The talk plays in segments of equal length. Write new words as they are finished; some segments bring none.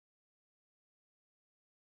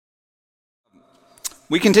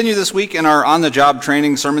We continue this week in our on-the-job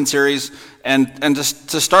training sermon series, and to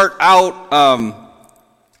start out,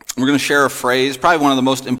 we're going to share a phrase, probably one of the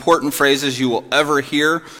most important phrases you will ever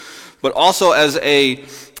hear, but also as a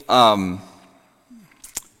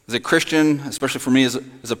Christian, especially for me as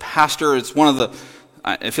a pastor, it's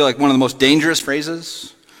I feel like one of the most dangerous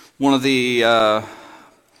phrases, one of the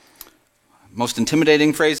most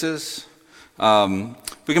intimidating phrases.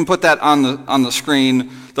 We can put that on the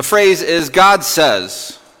screen. The phrase is God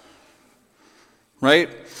says, right?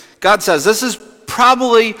 God says. This is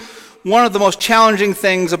probably one of the most challenging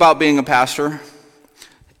things about being a pastor,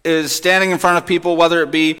 is standing in front of people, whether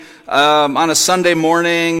it be on a Sunday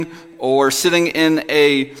morning or sitting in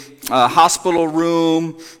a hospital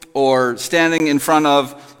room or standing in front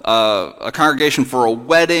of a congregation for a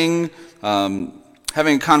wedding,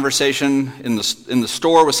 having a conversation in the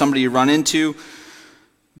store with somebody you run into,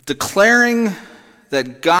 declaring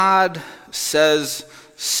that God says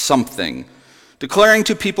something, declaring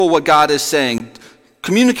to people what God is saying,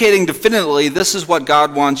 communicating definitively, this is what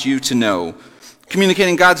God wants you to know,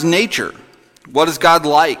 communicating God's nature, what is God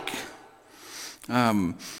like,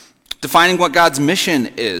 defining what God's mission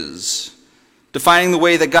is, defining the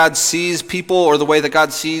way that God sees people or the way that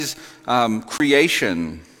God sees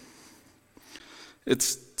creation.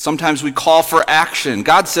 Sometimes we call for action.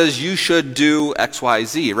 God says you should do X, Y,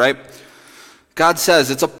 Z, right? God says,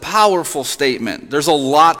 it's a powerful statement. There's a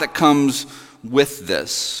lot that comes with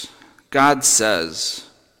this. God says.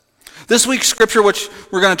 This week's scripture, which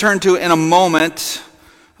we're going to turn to in a moment,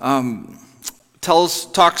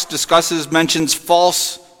 mentions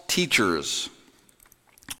false teachers.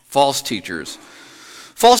 False teachers.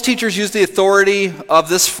 False teachers use the authority of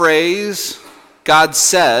this phrase, God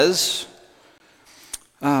says,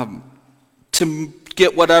 to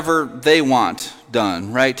get whatever they want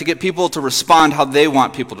done, right? To get people to respond how they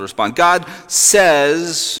want people to respond. God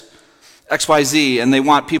says X, Y, Z, and they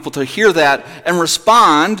want people to hear that and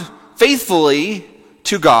respond faithfully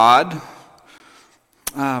to God.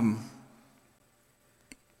 But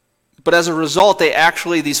as a result,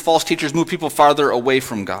 these false teachers move people farther away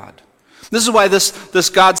from God. This is why this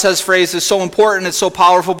God says phrase is so important, it's so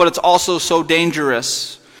powerful, but it's also so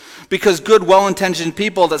dangerous. Because good, well-intentioned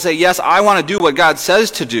people that say, yes, I want to do what God says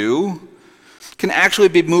to do, can actually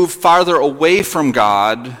be moved farther away from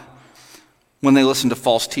God when they listen to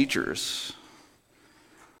false teachers.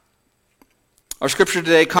 Our scripture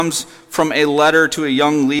today comes from a letter to a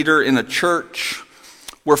young leader in a church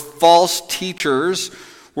where false teachers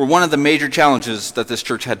were one of the major challenges that this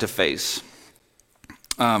church had to face.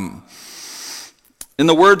 In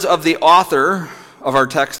the words of the author of our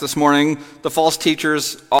text this morning, the false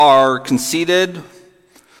teachers are conceited.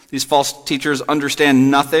 These false teachers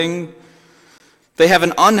understand nothing. They have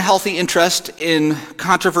an unhealthy interest in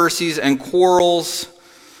controversies and quarrels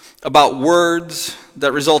about words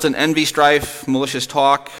that result in envy, strife, malicious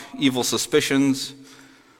talk, evil suspicions.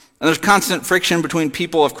 And there's constant friction between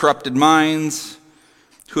people of corrupted minds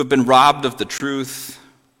who have been robbed of the truth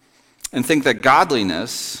and think that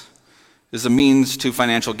godliness is a means to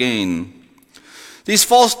financial gain. These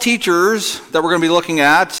false teachers that we're going to be looking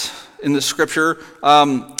at in the scripture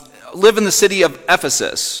live in the city of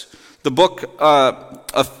Ephesus. The book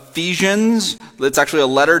Ephesians, it's actually a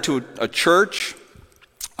letter to a church.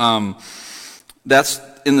 That's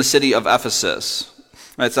in the city of Ephesus.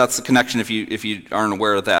 Right, so that's the connection if you aren't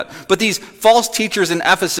aware of that. But these false teachers in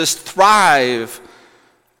Ephesus thrive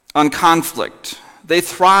on conflict. They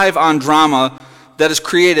thrive on drama that has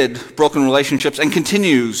created broken relationships and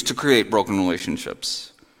continues to create broken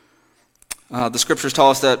relationships. The scriptures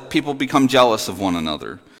tell us that people become jealous of one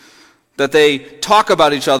another, that they talk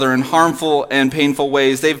about each other in harmful and painful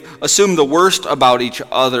ways. They've assumed the worst about each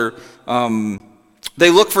other.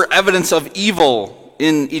 They look for evidence of evil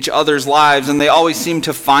in each other's lives, and they always seem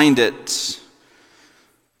to find it.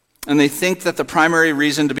 And they think that the primary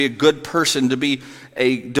reason to be a good person, to be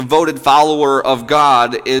a devoted follower of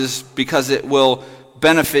God, is because it will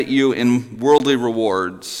benefit you in worldly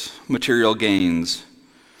rewards, material gains.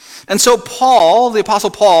 And so Paul, the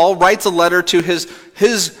Apostle Paul, writes a letter to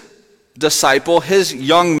his disciple, his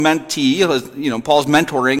young mentee. Paul's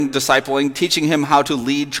mentoring, discipling, teaching him how to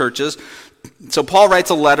lead churches. So Paul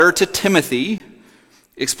writes a letter to Timothy,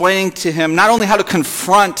 explaining to him not only how to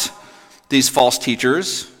confront these false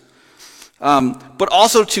teachers, but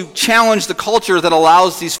also to challenge the culture that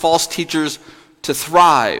allows these false teachers to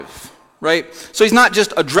thrive. Right? So he's not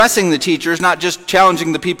just addressing the teachers, not just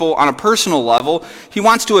challenging the people on a personal level. He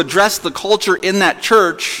wants to address the culture in that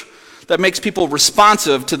church that makes people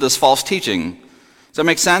responsive to this false teaching. Does that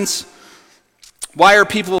make sense? Why are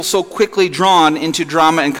people so quickly drawn into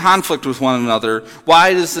drama and conflict with one another? Why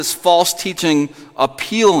is this false teaching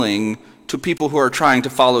appealing to people who are trying to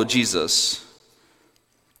follow Jesus?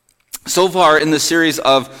 So far in this series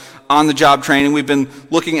of on-the-job training, we've been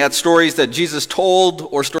looking at stories that Jesus told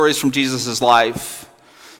or stories from Jesus' life.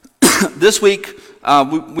 This week,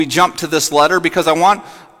 we jump to this letter because I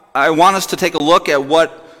want us to take a look at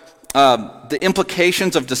what the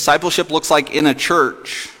implications of discipleship looks like in a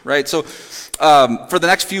church, right? So for the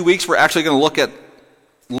next few weeks, we're actually going to look at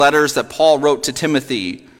letters that Paul wrote to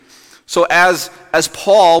Timothy. So as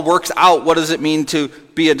Paul works out what does it mean to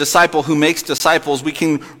be a disciple who makes disciples, we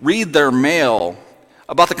can read their mail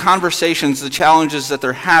about the conversations, the challenges that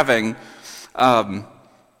they're having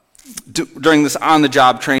during this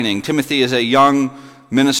on-the-job training. Timothy is a young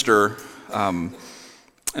minister, and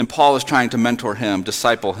Paul is trying to mentor him,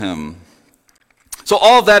 disciple him. So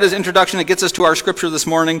all of that is introduction. It gets us to our scripture this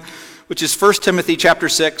morning, which is 1 Timothy chapter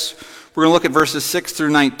 6. We're going to look at verses 6 through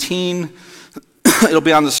 19. It'll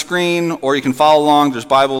be on the screen, or you can follow along. There's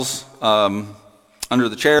Bibles under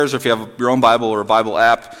the chairs, or if you have your own Bible or a Bible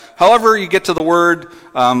app. However you get to the word,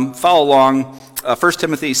 follow along. 1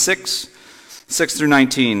 Timothy 6 through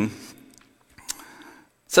 19. It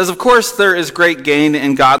says, "Of course there is great gain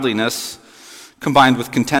in godliness combined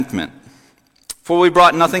with contentment. For we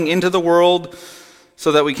brought nothing into the world,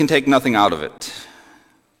 so that we can take nothing out of it.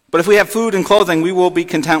 But if we have food and clothing, we will be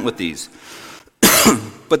content with these.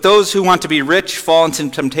 But those who want to be rich fall into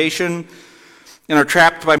temptation and are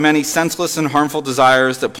trapped by many senseless and harmful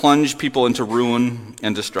desires that plunge people into ruin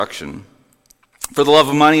and destruction. For the love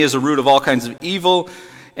of money is a root of all kinds of evil,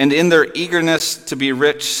 and in their eagerness to be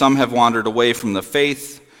rich, some have wandered away from the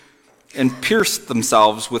faith and pierced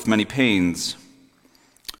themselves with many pains.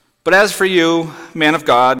 But as for you, man of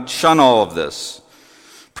God, shun all of this.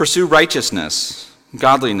 Pursue righteousness,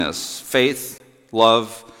 godliness, faith,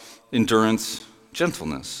 love, endurance,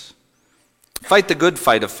 gentleness. Fight the good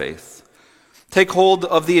fight of faith. Take hold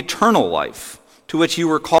of the eternal life, to which you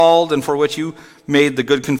were called and for which you made the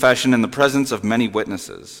good confession in the presence of many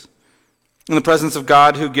witnesses. In the presence of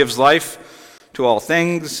God, who gives life to all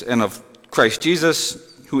things, and of Christ Jesus,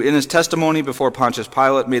 who in his testimony before Pontius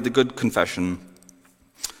Pilate made the good confession.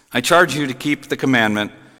 I charge you to keep the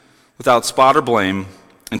commandment without spot or blame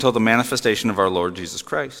until the manifestation of our Lord Jesus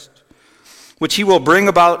Christ, which he will bring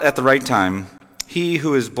about at the right time, he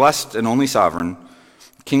who is blessed and only sovereign,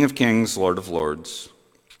 King of kings, Lord of lords.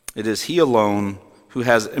 It is he alone who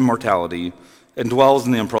has immortality and dwells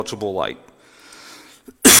in the unapproachable light,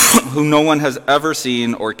 whom no one has ever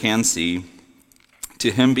seen or can see.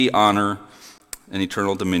 To him be honor and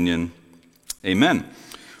eternal dominion. Amen.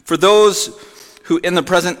 For those who in the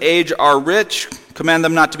present age are rich, command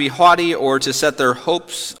them not to be haughty or to set their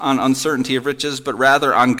hopes on uncertainty of riches, but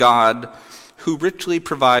rather on God, who richly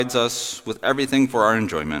provides us with everything for our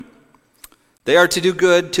enjoyment. They are to do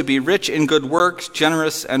good, to be rich in good works,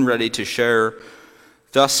 generous and ready to share,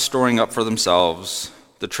 thus storing up for themselves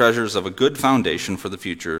the treasures of a good foundation for the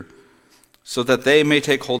future, so that they may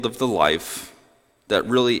take hold of the life that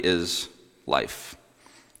really is life."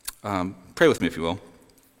 Pray with me, if you will.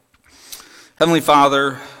 Heavenly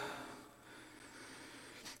Father,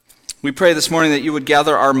 we pray this morning that you would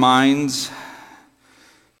gather our minds,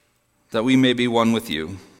 that we may be one with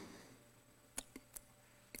you.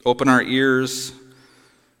 Open our ears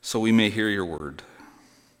so we may hear your word.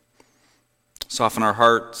 Soften our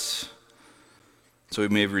hearts so we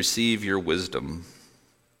may receive your wisdom.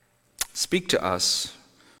 Speak to us,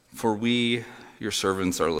 for we, your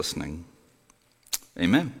servants, are listening.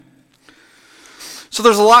 Amen. So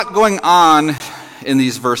there's a lot going on in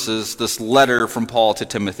these verses, this letter from Paul to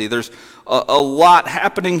Timothy. There's a lot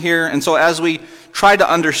happening here, and so as we try to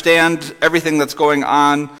understand everything that's going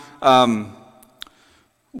on,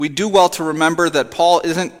 we do well to remember that Paul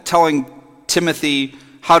isn't telling Timothy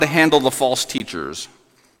how to handle the false teachers.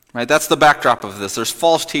 Right? That's the backdrop of this. There's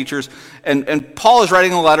false teachers, and Paul is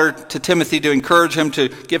writing a letter to Timothy to encourage him, to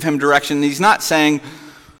give him direction. He's not saying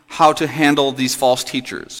how to handle these false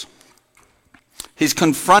teachers. He's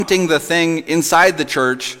confronting the thing inside the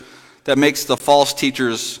church that makes the false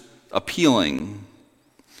teachers appealing,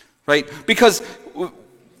 right? Because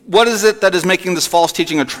what is it that is making this false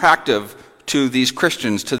teaching attractive to these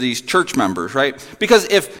Christians, to these church members, right? Because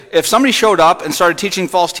if somebody showed up and started teaching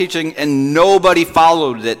false teaching and nobody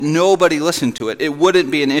followed it, nobody listened to it, it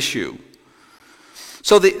wouldn't be an issue.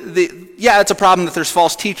 So it's a problem that there's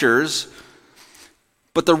false teachers,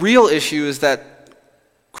 but the real issue is that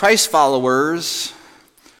Christ followers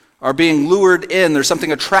are being lured in. There's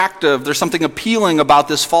something attractive, there's something appealing about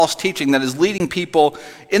this false teaching that is leading people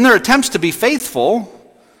in their attempts to be faithful,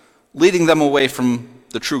 leading them away from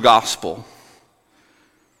the true gospel.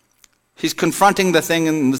 He's confronting the thing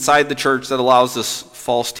inside the church that allows this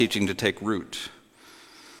false teaching to take root.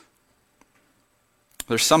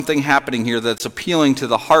 There's something happening here that's appealing to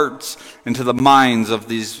the hearts and to the minds of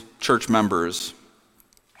these church members.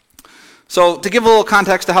 So to give a little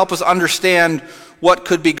context to help us understand what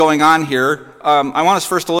could be going on here, I want us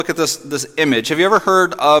first to look at this image. Have you ever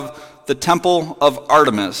heard of the Temple of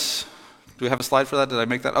Artemis? Do we have a slide for that? Did I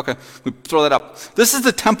make that? Okay, we throw that up. This is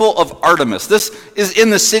the Temple of Artemis. This is in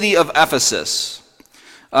the city of Ephesus.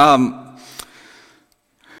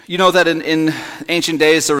 You know that in ancient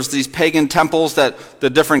days there was these pagan temples that the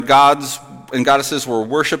different gods and goddesses were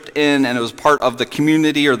worshipped in, and it was part of the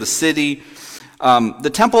community or the city.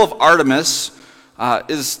 The Temple of Artemis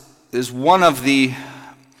is one of the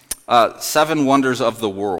 7 wonders of the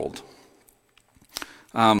world.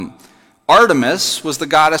 Artemis was the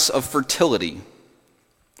goddess of fertility.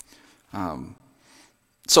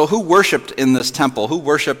 So who worshipped in this temple? Who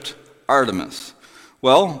worshipped Artemis?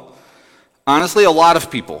 Well, honestly, a lot of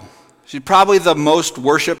people. She's probably the most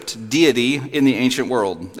worshipped deity in the ancient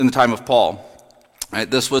world in the time of Paul. Right,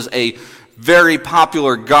 this was a very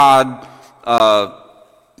popular god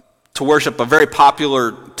to worship, a very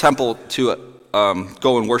popular temple to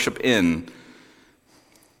go and worship in.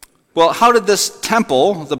 Well, how did this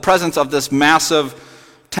temple, the presence of this massive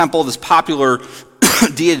temple, this popular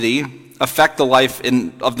deity, affect the life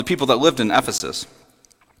of the people that lived in Ephesus?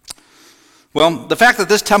 Well, the fact that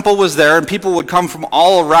this temple was there and people would come from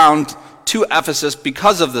all around to Ephesus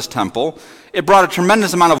because of this temple, it brought a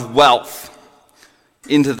tremendous amount of wealth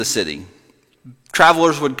into the city.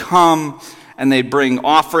 Travelers would come and they'd bring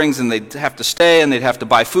offerings and they'd have to stay and they'd have to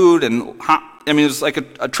buy food. And it was like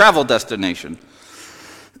a travel destination.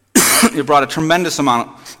 It brought a tremendous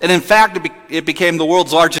amount. And in fact, it became the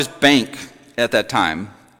world's largest bank at that time.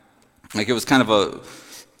 Like it was kind of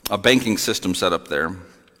a banking system set up there.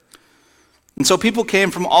 And so people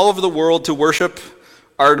came from all over the world to worship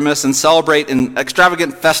Artemis and celebrate in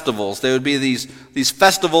extravagant festivals. There would be these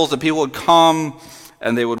festivals that people would come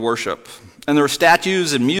and they would worship. And there were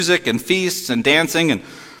statues and music and feasts and dancing and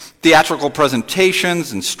theatrical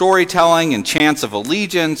presentations and storytelling and chants of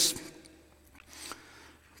allegiance.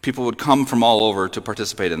 People would come from all over to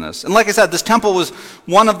participate in this. And like I said, this temple was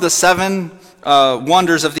one of the 7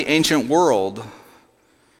 wonders of the ancient world.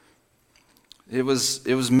 It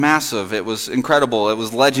was massive. It was incredible. It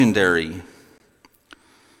was legendary.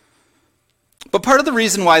 But part of the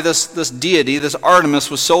reason why this deity, this Artemis,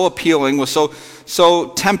 was so appealing, was so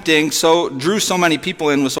tempting, drew so many people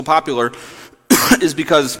in, was so popular, is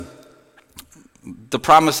because the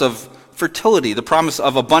promise of fertility, the promise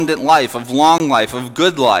of abundant life, of long life, of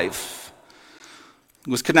good life,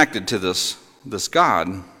 was connected to this god.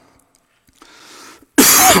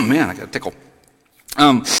 Man, I got a tickle.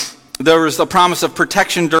 There was a promise of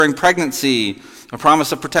protection during pregnancy, a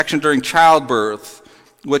promise of protection during childbirth,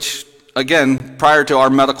 which, again, prior to our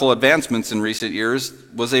medical advancements in recent years,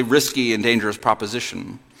 was a risky and dangerous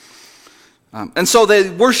proposition. And so they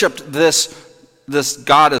worshipped this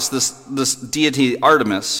goddess, this deity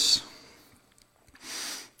Artemis.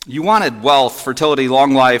 You wanted wealth, fertility,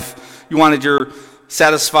 long life. You wanted your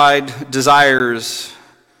satisfied desires.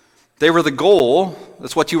 They were the goal.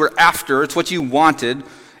 That's what you were after. It's what you wanted.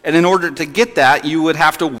 And in order to get that, you would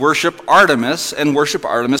have to worship Artemis and worship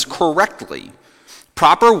Artemis correctly.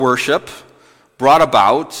 Proper worship brought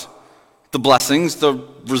about the blessings, the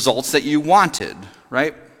results that you wanted,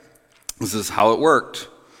 right? This is how it worked.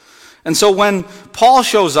 And so when Paul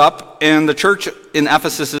shows up and the church in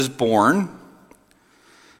Ephesus is born,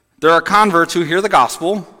 there are converts who hear the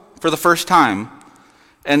gospel for the first time.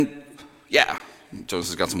 And yeah, Joseph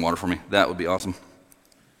has got some water for me. That would be awesome.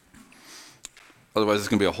 Otherwise, it's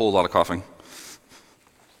going to be a whole lot of coughing.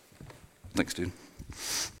 Thanks, dude.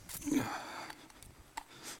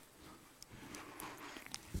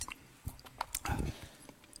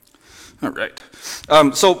 All right.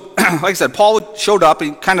 So, like I said, Paul showed up.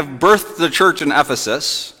 He kind of birthed the church in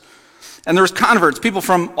Ephesus. And there was converts. People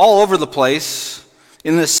from all over the place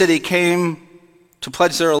in this city came to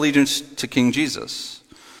pledge their allegiance to King Jesus.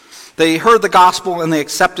 They heard the gospel and they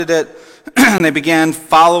accepted it. And they began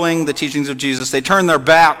following the teachings of Jesus. They turned their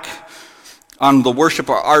back on the worship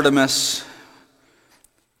of Artemis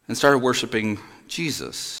and started worshiping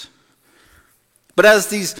Jesus. But as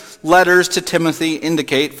these letters to Timothy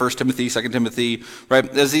indicate, 1 Timothy, 2 Timothy, right?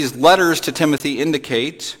 As these letters to Timothy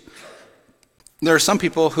indicate, there are some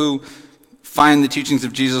people who find the teachings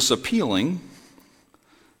of Jesus appealing,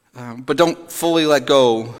 but don't fully let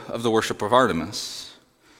go of the worship of Artemis.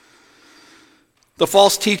 The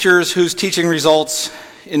false teachers whose teaching results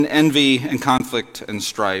in envy and conflict and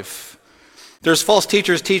strife. There's false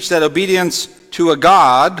teachers teach that obedience to a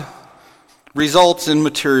god results in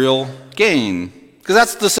material gain, because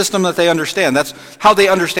that's the system that they understand. That's how they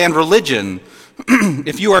understand religion.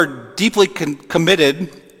 If you are deeply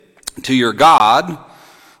committed to your God,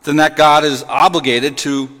 then that God is obligated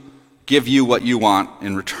to give you what you want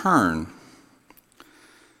in return.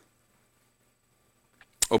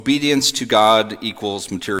 Obedience to God equals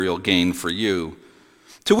material gain for you.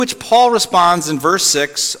 To which Paul responds in verse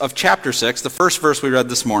 6 of chapter 6, the first verse we read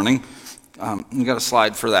this morning. We got a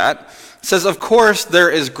slide for that. It says, of course, there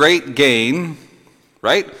is great gain,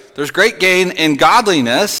 right? There's great gain in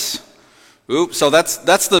godliness. So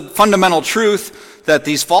that's the fundamental truth that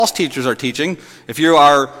these false teachers are teaching. If you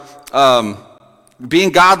are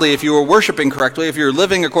being godly, if you are worshiping correctly, if you're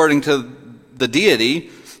living according to the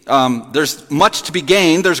deity, there's much to be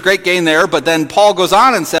gained. There's great gain there. But then Paul goes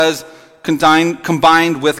on and says,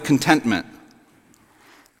 combined with contentment.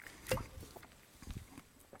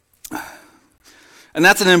 And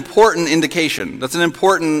that's an important indication. That's an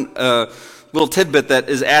important little tidbit that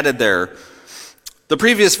is added there. The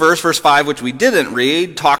previous verse, verse 5, which we didn't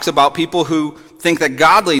read, talks about people who think that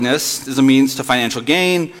godliness is a means to financial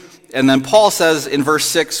gain. And then Paul says in verse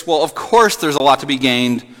 6, well, of course there's a lot to be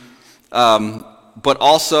gained, but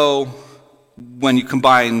also when you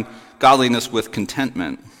combine godliness with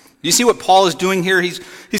contentment. You see what Paul is doing here? He's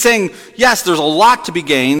saying, yes, there's a lot to be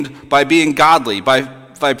gained by being godly, by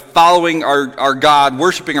following our God,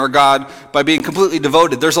 worshiping our God, by being completely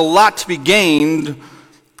devoted. There's a lot to be gained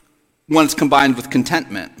when it's combined with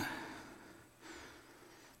contentment.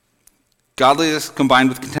 Godliness combined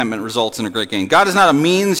with contentment results in a great gain. God is not a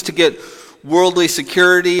means to get worldly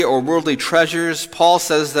security or worldly treasures. Paul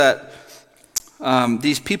says that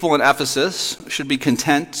these people in Ephesus should be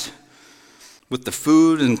content with the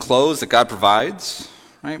food and clothes that God provides,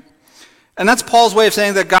 right? And that's Paul's way of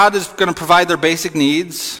saying that God is going to provide their basic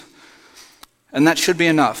needs, and that should be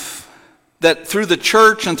enough. That through the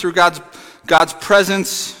church and through God's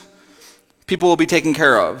presence, people will be taken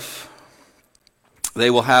care of. They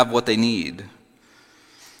will have what they need.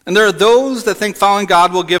 And there are those that think following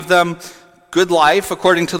God will give them good life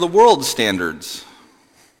according to the world's standards.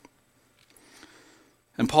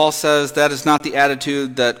 And Paul says that is not the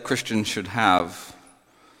attitude that Christians should have.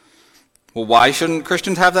 Well, why shouldn't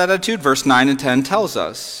Christians have that attitude? Verse 9 and 10 tells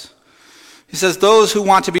us. He says, those who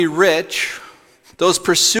want to be rich, those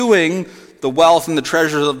pursuing the wealth and the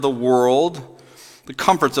treasures of the world, the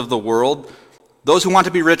comforts of the world, those who want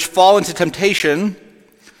to be rich fall into temptation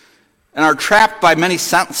and are trapped by many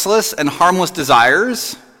senseless and harmless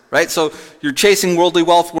desires, right? So you're chasing worldly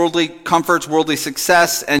wealth, worldly comforts, worldly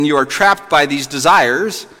success, and you are trapped by these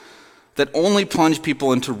desires that only plunge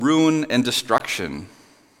people into ruin and destruction.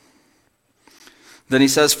 Then he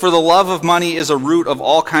says, for the love of money is a root of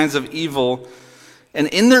all kinds of evil, and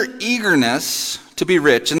in their eagerness to be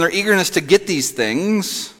rich, in their eagerness to get these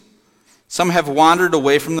things, some have wandered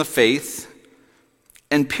away from the faith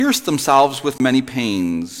and pierced themselves with many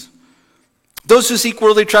pains. Those who seek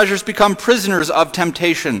worldly treasures become prisoners of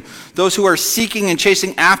temptation. Those who are seeking and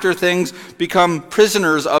chasing after things become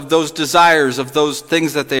prisoners of those desires, of those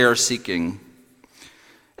things that they are seeking.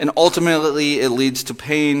 And ultimately, it leads to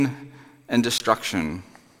pain and destruction.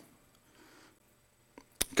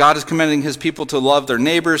 God is commanding his people to love their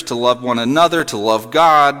neighbors, to love one another, to love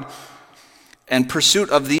God. And pursuit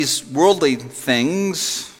of these worldly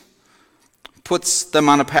things puts them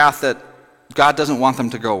on a path that God doesn't want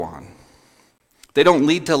them to go on. They don't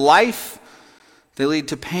lead to life, they lead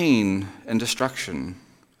to pain and destruction.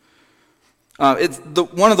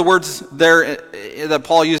 One of the words there that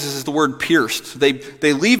Paul uses is the word pierced.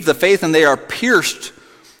 They leave the faith and they are pierced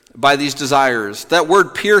by these desires. That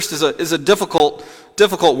word pierced is a difficult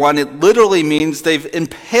one. It literally means they've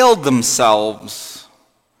impaled themselves.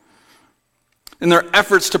 In their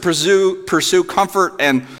efforts to pursue comfort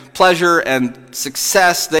and pleasure and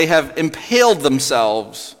success, they have impaled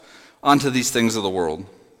themselves onto these things of the world.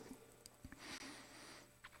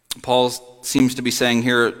 Paul seems to be saying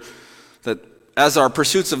here that as our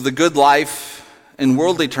pursuits of the good life in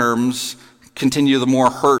worldly terms continue, the more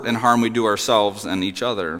hurt and harm we do ourselves and each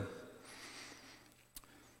other.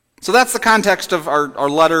 So that's the context of our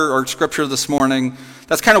letter or scripture this morning.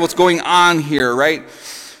 That's kind of what's going on here, right?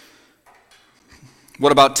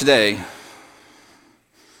 What about today?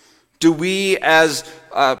 Do we as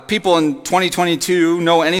people in 2022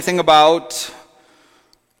 know anything about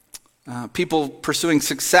people pursuing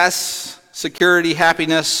success, security,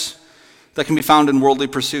 happiness that can be found in worldly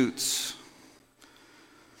pursuits?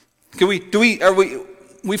 Are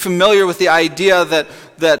we familiar with the idea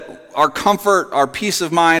that our comfort, our peace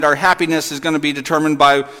of mind, our happiness is going to be determined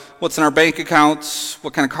by what's in our bank accounts,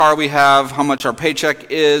 what kind of car we have, how much our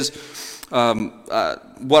paycheck is,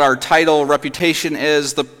 what our title, reputation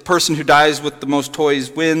is. The person who dies with the most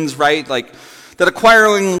toys wins, right? Like that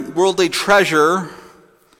acquiring worldly treasure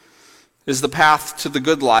is the path to the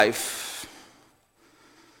good life.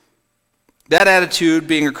 That attitude,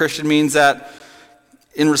 being a Christian, means that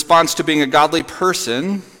in response to being a godly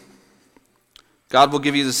person, God will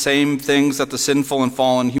give you the same things that the sinful and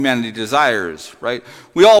fallen humanity desires, right?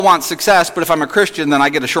 We all want success, but if I'm a Christian, then I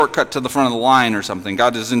get a shortcut to the front of the line or something.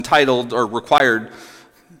 God is entitled or required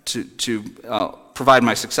to provide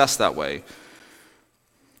my success that way.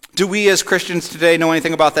 Do we as Christians today know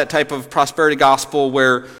anything about that type of prosperity gospel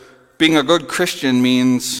where being a good Christian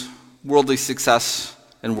means worldly success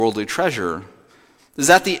and worldly treasure? Is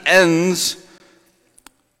that the ends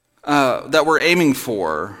that we're aiming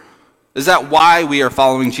for? Is that why we are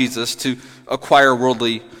following Jesus, to acquire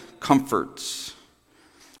worldly comforts?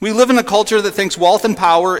 We live in a culture that thinks wealth and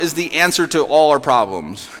power is the answer to all our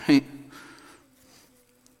problems, right?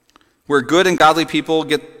 Where good and godly people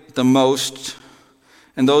get the most,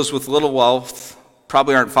 and those with little wealth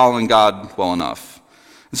probably aren't following God well enough.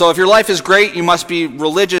 And so if your life is great, you must be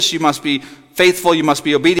religious, you must be faithful, you must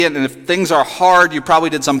be obedient, and if things are hard, you probably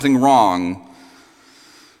did something wrong.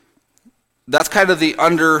 That's kind of the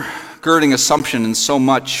undergirding assumption in so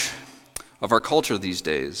much of our culture these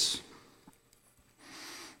days.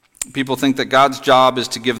 People think that God's job is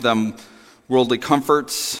to give them worldly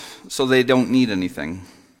comforts so they don't need anything.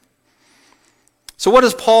 So what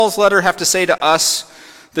does Paul's letter have to say to us,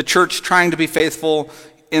 the church trying to be faithful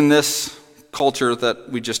in this culture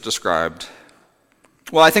that we just described?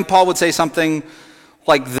 Well, I think Paul would say something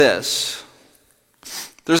like this.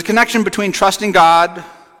 There's a connection between trusting God,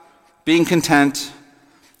 being content,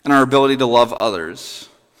 and our ability to love others.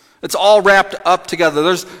 It's all wrapped up together.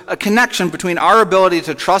 There's a connection between our ability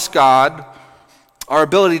to trust God, our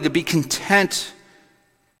ability to be content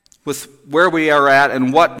with where we are at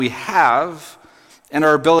and what we have, and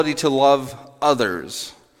our ability to love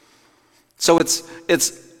others. So it's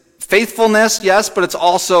faithfulness, yes, but it's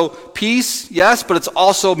also peace, yes, but it's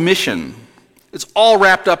also mission. It's all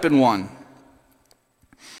wrapped up in one.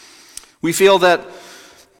 We feel that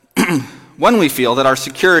when we feel that our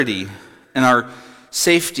security and our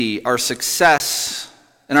safety, our success,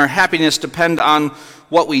 and our happiness depend on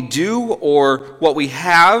what we do or what we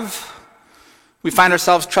have, we find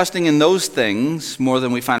ourselves trusting in those things more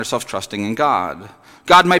than we find ourselves trusting in God.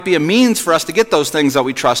 God might be a means for us to get those things that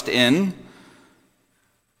we trust in,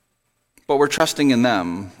 but we're trusting in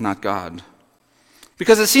them, not God.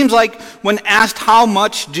 Because it seems like when asked how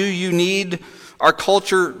much do you need, our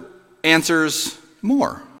culture answers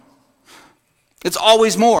more. It's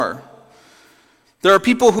always more. There are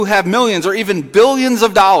people who have millions or even billions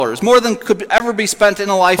of dollars, more than could ever be spent in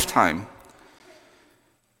a lifetime.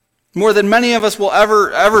 More than many of us will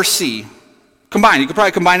ever see. Combined, you could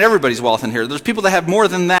probably combine everybody's wealth in here. There's people that have more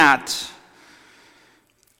than that.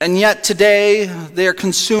 And yet today, they are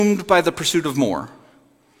consumed by the pursuit of more.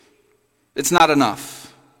 It's not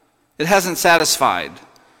enough. It hasn't satisfied.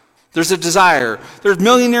 There's a desire. There's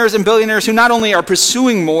millionaires and billionaires who not only are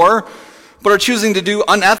pursuing more, but are choosing to do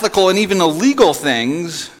unethical and even illegal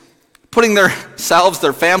things, putting themselves,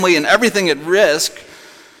 their family, and everything at risk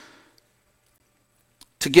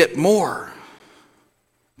to get more.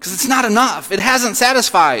 Because it's not enough. It hasn't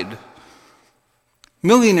satisfied.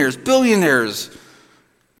 Millionaires, billionaires,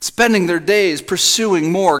 spending their days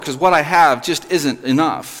pursuing more because what I have just isn't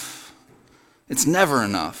enough. It's never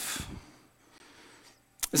enough.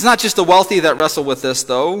 It's not just the wealthy that wrestle with this,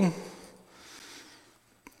 though.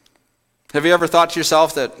 Have you ever thought to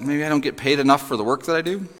yourself that maybe I don't get paid enough for the work that I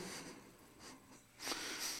do?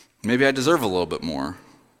 Maybe I deserve a little bit more.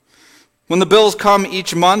 When the bills come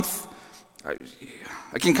each month,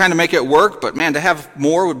 I can kind of make it work, but man, to have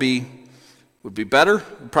more would be better.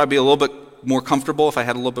 It would probably be a little bit more comfortable if I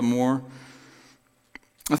had a little bit more.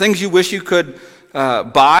 The things you wish you could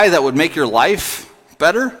buy that would make your life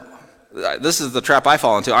better. This is the trap I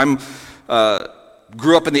fall into.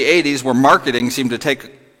 Grew up in the 80s where marketing seemed to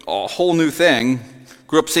take a whole new thing.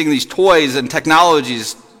 Grew up seeing these toys and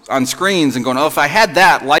technologies on screens and going, oh, if I had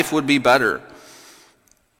that, life would be better.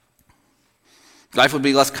 Life would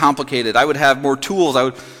be less complicated. I would have more tools.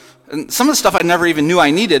 And some of the stuff I never even knew I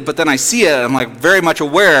needed, but then I see it, and I'm like very much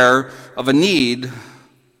aware of a need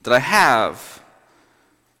that I have,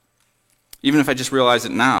 even if I just realize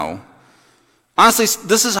it now. Honestly,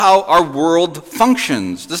 this is how our world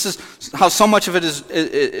functions. This is how so much of it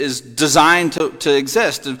is designed to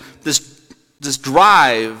exist. This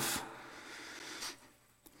drive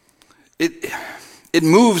it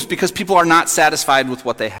moves because people are not satisfied with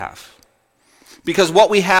what they have. Because what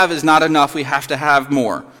we have is not enough, we have to have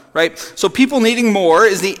more, right? So people needing more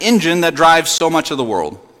is the engine that drives so much of the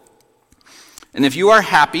world. And if you are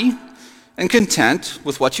happy and content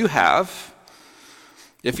with what you have,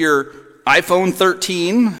 if your iPhone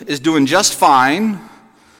 13 is doing just fine,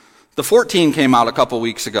 the 14 came out a couple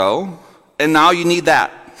weeks ago, and now you need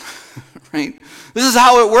that, right? This is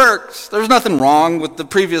how it works. There's nothing wrong with the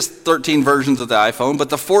previous 13 versions of the iPhone, but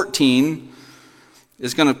the 14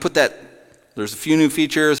 is going to put that, there's a few new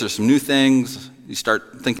features, there's some new things. You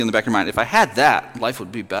start thinking in the back of your mind, if I had that, life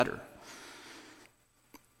would be better.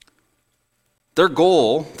 Their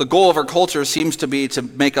goal, the goal of our culture seems to be to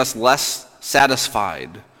make us less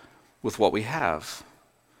satisfied with what we have.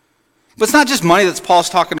 But it's not just money that Paul's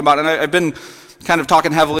talking about, and I've been kind of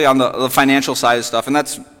talking heavily on the financial side of stuff, and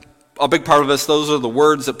that's a big part of this. Those are the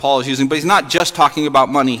words that Paul is using, but he's not just talking about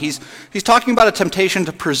money. He's talking about a temptation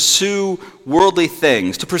to pursue worldly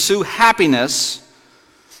things, to pursue happiness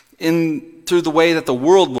through the way that the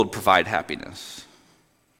world would provide happiness,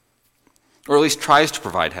 or at least tries to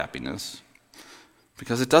provide happiness,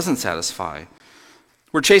 because it doesn't satisfy.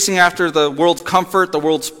 We're chasing after the world's comfort, the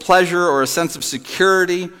world's pleasure, or a sense of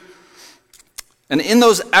security. And in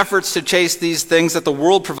those efforts to chase these things that the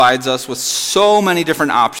world provides us with so many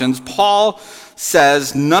different options, Paul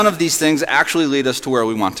says none of these things actually lead us to where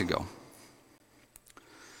we want to go.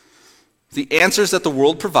 The answers that the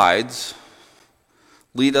world provides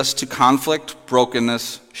lead us to conflict,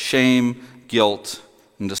 brokenness, shame, guilt,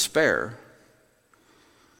 and despair.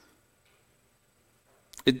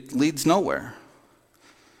 It leads nowhere.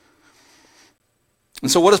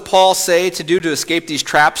 And so what does Paul say to do to escape these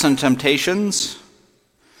traps and temptations?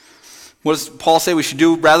 What does Paul say we should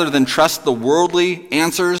do rather than trust the worldly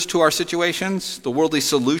answers to our situations, the worldly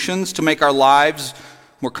solutions to make our lives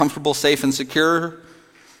more comfortable, safe, and secure?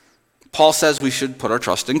 Paul says we should put our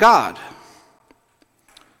trust in God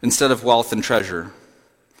instead of wealth and treasure.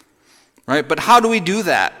 Right? But how do we do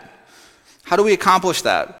that? How do we accomplish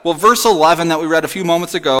that? Well, verse 11 that we read a few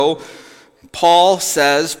moments ago, Paul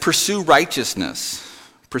says, pursue righteousness,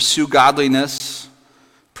 pursue godliness,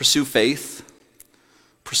 pursue faith,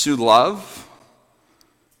 pursue love,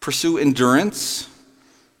 pursue endurance,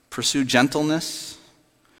 pursue gentleness.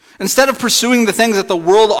 Instead of pursuing the things that the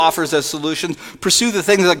world offers as solutions, pursue the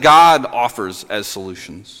things that God offers as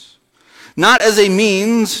solutions. Not as a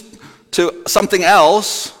means to something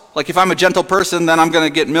else, like if I'm a gentle person, then I'm going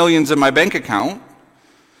to get millions in my bank account,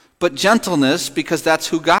 but gentleness because that's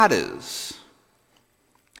who God is.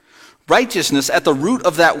 Righteousness, at the root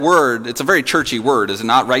of that word, it's a very churchy word, is it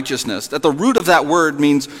not? Righteousness. At the root of that word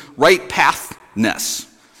means right pathness.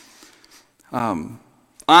 On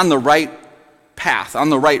the right path, on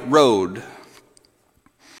the right road.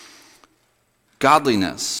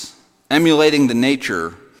 Godliness, emulating the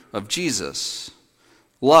nature of Jesus.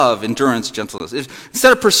 Love, endurance, gentleness.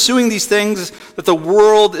 Instead of pursuing these things that the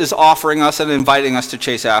world is offering us and inviting us to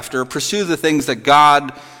chase after, pursue the things that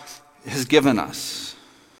God has given us.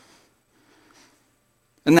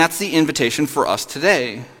 And that's the invitation for us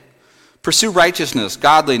today. Pursue righteousness,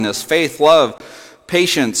 godliness, faith, love,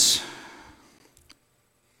 patience,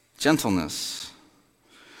 gentleness.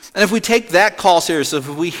 And if we take that call seriously, if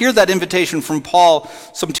we hear that invitation from Paul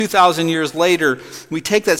some 2,000 years later, we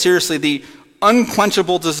take that seriously, the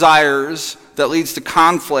unquenchable desires that leads to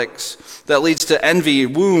conflicts, that leads to envy,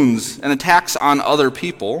 wounds, and attacks on other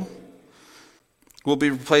people will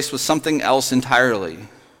be replaced with something else entirely.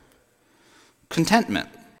 Contentment.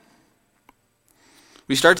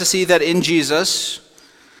 We start to see that in Jesus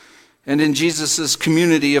and in Jesus'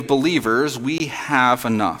 community of believers, we have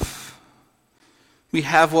enough. We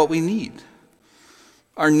have what we need.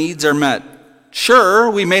 Our needs are met. Sure,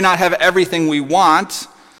 we may not have everything we want,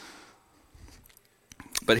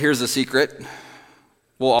 but here's the secret.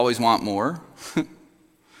 We'll always want more.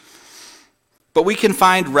 But we can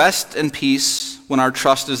find rest and peace when our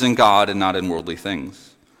trust is in God and not in worldly things.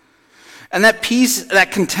 And that peace, that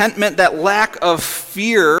contentment, that lack of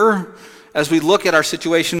fear as we look at our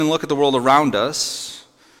situation and look at the world around us,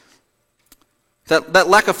 that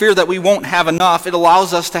lack of fear that we won't have enough, it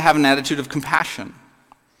allows us to have an attitude of compassion.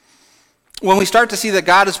 When we start to see that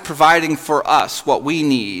God is providing for us what we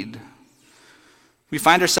need, we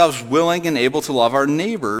find ourselves willing and able to love our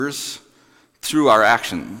neighbors through our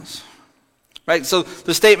actions. Right? So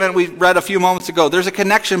the statement we read a few moments ago, there's a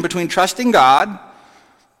connection between trusting God,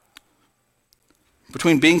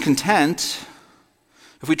 between being content.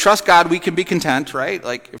 If we trust God, we can be content, right?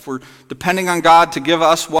 Like if we're depending on God to give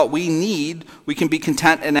us what we need, we can be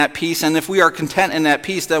content and at peace. And if we are content and at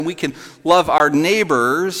peace, then we can love our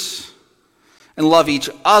neighbors and love each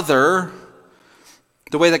other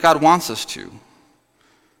the way that God wants us to.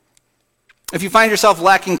 If you find yourself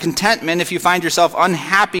lacking contentment, if you find yourself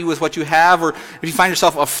unhappy with what you have, or if you find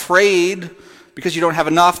yourself afraid because you don't have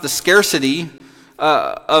enough, the scarcity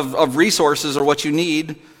of resources or what you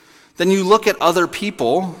need, then you look at other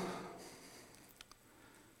people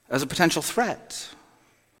as a potential threat.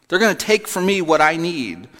 They're going to take from me what I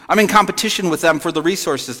need. I'm in competition with them for the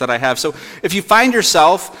resources that I have. So if you find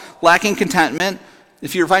yourself lacking contentment,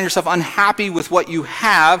 if you find yourself unhappy with what you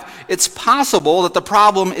have, it's possible that the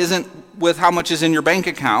problem isn't with how much is in your bank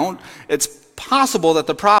account. It's possible that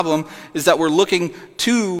the problem is that we're looking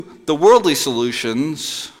to the worldly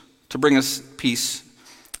solutions to bring us peace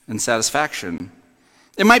and satisfaction.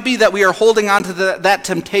 It might be that we are holding on to that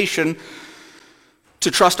temptation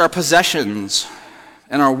to trust our possessions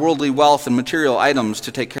and our worldly wealth and material items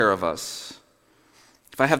to take care of us.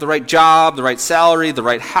 If I have the right job, the right salary, the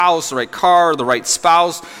right house, the right car, the right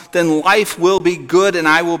spouse, then life will be good and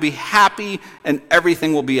I will be happy and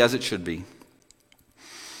everything will be as it should be.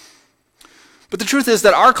 But the truth is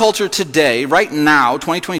that our culture today, right now,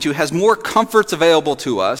 2022, has more comforts available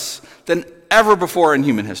to us than ever before in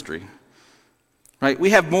human history. Right? We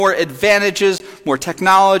have more advantages, more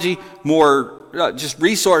technology, more just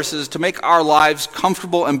resources to make our lives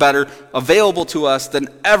comfortable and better available to us than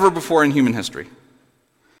ever before in human history.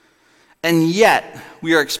 And yet,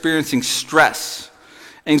 we are experiencing stress,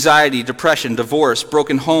 anxiety, depression, divorce,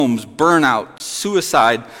 broken homes, burnout,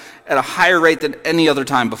 suicide at a higher rate than any other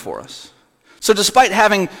time before us. So despite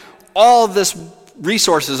having all of this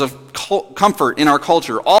resources of comfort in our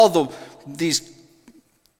culture, these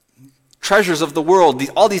treasures of the world,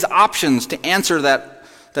 all these options to answer that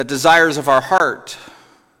desires of our heart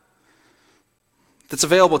that's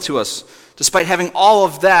available to us, despite having all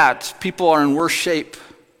of that, people are in worse shape.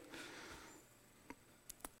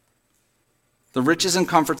 The riches and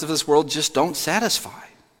comforts of this world just don't satisfy.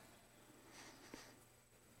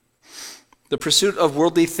 The pursuit of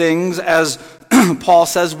worldly things, as Paul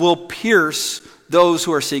says, will pierce those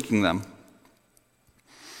who are seeking them.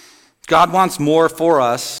 God wants more for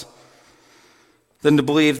us than to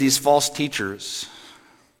believe these false teachers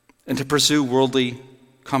and to pursue worldly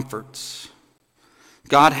comforts.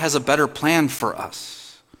 God has a better plan for us.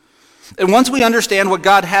 And once we understand what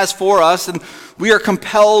God has for us, and we are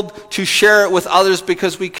compelled to share it with others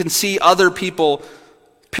because we can see other people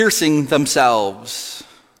piercing themselves,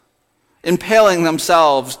 impaling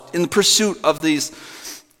themselves in the pursuit of these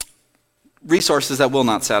resources that will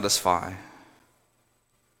not satisfy.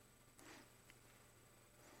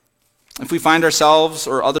 If we find ourselves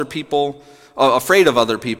or other people afraid of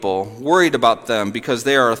other people, worried about them because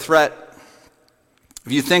they are a threat,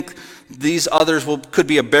 if you think these others could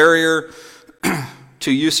be a barrier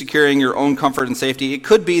to you securing your own comfort and safety, it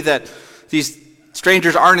could be that these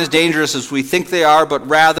strangers aren't as dangerous as we think they are, but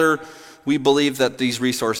rather we believe that these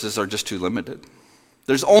resources are just too limited.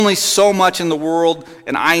 There's only so much in the world,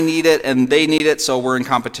 and I need it, and they need it, so we're in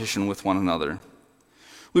competition with one another.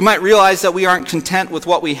 We might realize that we aren't content with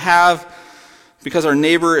what we have because our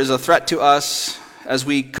neighbor is a threat to us as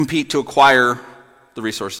we compete to acquire the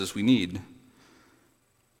resources we need.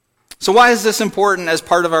 So why is this important as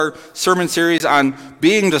part of our sermon series on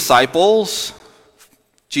being disciples,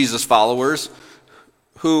 Jesus followers,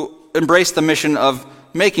 who embrace the mission of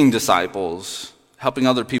making disciples, helping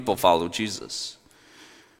other people follow Jesus?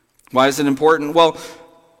 Why is it important? Well,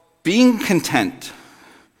 being content,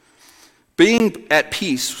 being at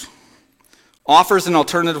peace, offers an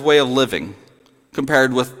alternative way of living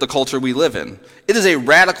compared with the culture we live in. It is a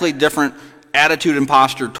radically different attitude and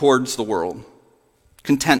posture towards the world.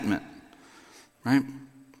 Contentment, right?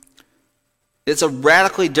 It's a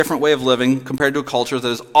radically different way of living compared to a culture that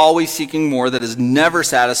is always seeking more, that is never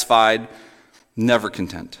satisfied, never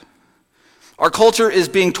content. Our culture is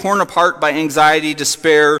being torn apart by anxiety,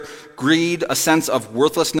 despair, greed, a sense of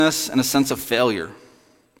worthlessness, and a sense of failure.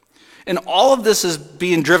 And all of this is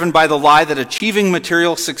being driven by the lie that achieving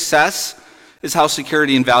material success is how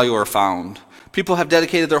security and value are found. People have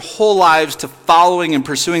dedicated their whole lives to following and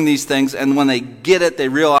pursuing these things, and when they get it, they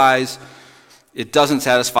realize it doesn't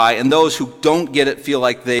satisfy, and those who don't get it feel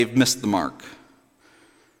like they've missed the mark.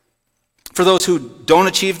 For those who don't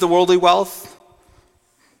achieve the worldly wealth,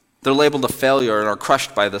 they're labeled a failure and are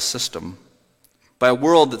crushed by this system, by a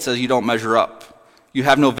world that says you don't measure up. You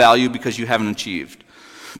have no value because you haven't achieved.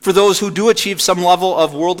 For those who do achieve some level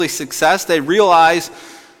of worldly success, they realize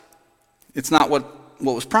it's not what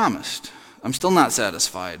was promised. I'm still not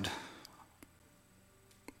satisfied.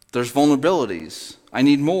 There's vulnerabilities. I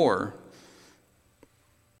need more.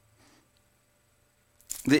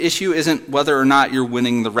 The issue isn't whether or not you're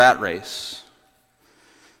winning the rat race.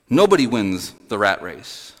 Nobody wins the rat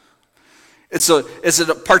race. It's a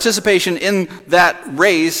participation in that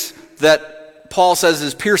race that Paul says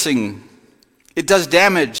is piercing. It does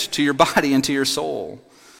damage to your body and to your soul.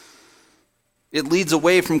 It leads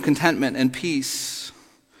away from contentment and peace.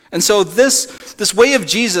 And so this way of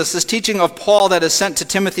Jesus, this teaching of Paul that is sent to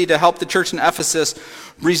Timothy to help the church in Ephesus,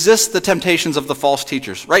 resists the temptations of the false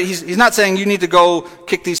teachers, right? He's not saying you need to go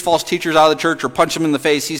kick these false teachers out of the church or punch them in the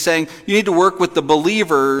face. He's saying you need to work with the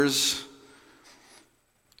believers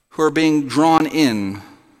who are being drawn in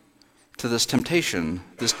to this temptation,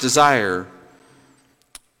 this desire.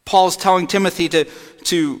 Paul's telling Timothy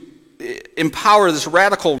to empower this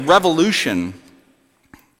radical revolution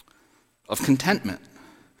of contentment.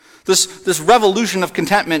 This revolution of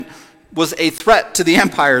contentment was a threat to the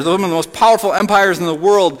empire. One of the most powerful empires in the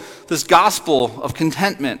world, this gospel of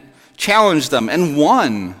contentment challenged them and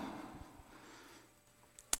won.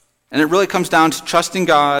 And it really comes down to trusting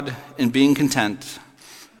God and being content,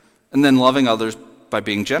 and then loving others by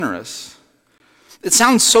being generous. It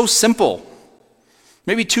sounds so simple,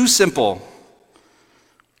 maybe too simple,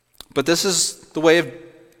 but this is the way of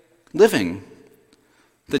living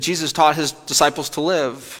that Jesus taught his disciples to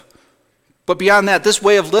live. But beyond that, this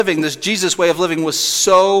way of living, this Jesus way of living, was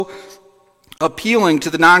so appealing to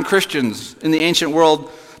the non-Christians in the ancient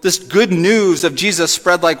world. This good news of Jesus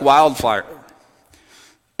spread like wildfire.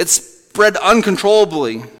 It spread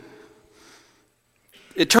uncontrollably.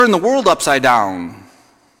 It turned the world upside down.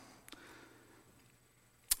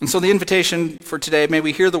 And so the invitation for today, may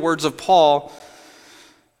we hear the words of Paul.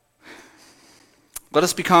 Let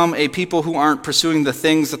us become a people who aren't pursuing the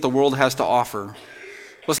things that the world has to offer.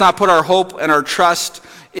 Let's not put our hope and our trust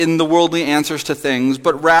in the worldly answers to things,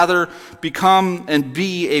 but rather become and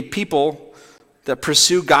be a people that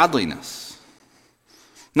pursue godliness.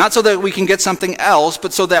 Not so that we can get something else,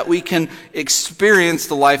 but so that we can experience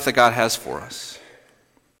the life that God has for us.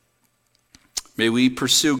 May we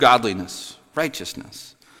pursue godliness,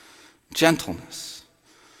 righteousness, gentleness,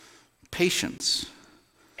 patience,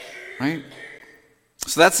 right?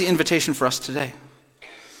 So that's the invitation for us today.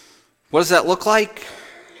 What does that look like?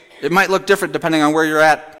 It might look different depending on where you're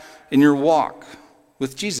at in your walk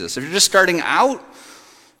with Jesus. If you're just starting out,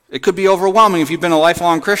 it could be overwhelming. If you've been a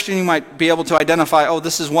lifelong Christian, you might be able to identify, oh,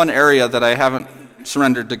 this is one area that I haven't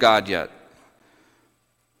surrendered to God yet.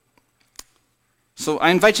 So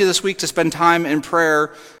I invite you this week to spend time in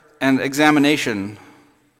prayer and examination.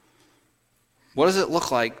 What does it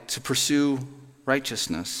look like to pursue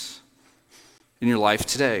righteousness in your life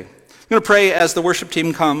today? I'm going to pray as the worship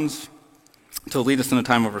team comes to lead us in a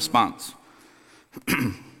time of response.